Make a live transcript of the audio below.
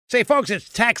Say, folks, it's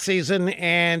tax season,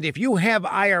 and if you have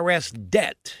IRS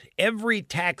debt, every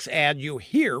tax ad you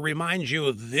hear reminds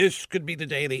you this could be the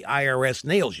day the IRS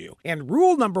nails you. And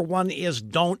rule number one is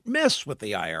don't mess with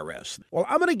the IRS. Well,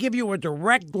 I'm going to give you a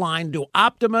direct line to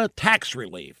Optima Tax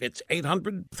Relief. It's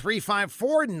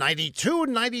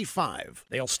 800-354-9295.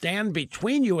 They'll stand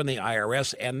between you and the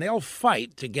IRS, and they'll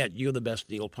fight to get you the best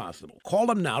deal possible. Call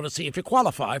them now to see if you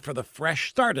qualify for the Fresh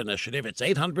Start Initiative. It's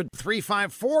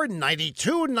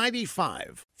 800-354-9295.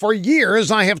 For years,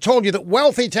 I have told you that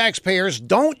wealthy taxpayers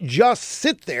don't just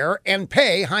sit there and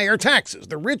pay higher taxes.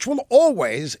 The rich will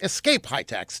always escape high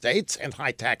tax states and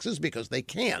high taxes because they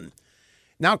can.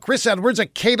 Now, Chris Edwards, a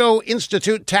Cato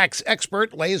Institute tax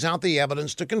expert, lays out the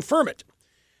evidence to confirm it.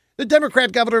 The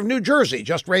Democrat governor of New Jersey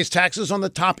just raised taxes on the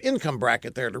top income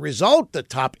bracket there. The result, the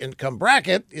top income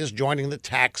bracket is joining the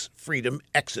tax freedom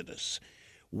exodus.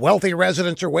 Wealthy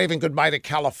residents are waving goodbye to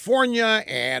California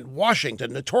and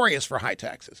Washington, notorious for high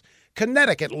taxes.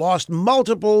 Connecticut lost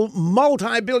multiple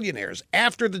multi-billionaires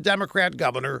after the Democrat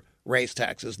governor raised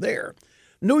taxes there.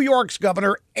 New York's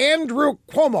Governor Andrew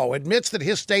Cuomo admits that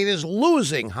his state is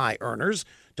losing high earners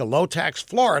to low-tax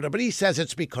Florida, but he says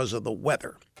it's because of the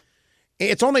weather.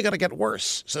 It's only going to get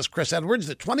worse, says Chris Edwards.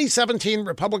 The 2017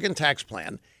 Republican tax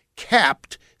plan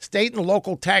capped state and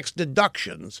local tax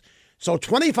deductions, so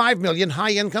 25 million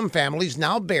high-income families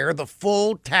now bear the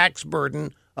full tax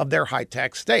burden of their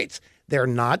high-tax states. They're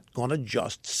not going to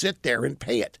just sit there and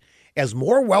pay it. As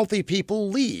more wealthy people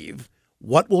leave,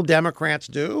 what will Democrats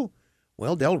do?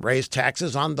 Well, they'll raise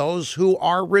taxes on those who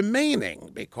are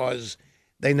remaining because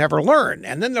they never learn.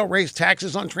 And then they'll raise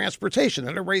taxes on transportation,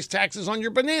 and they'll raise taxes on your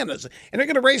bananas, and they're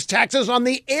going to raise taxes on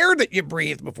the air that you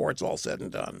breathe before it's all said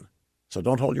and done. So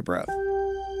don't hold your breath.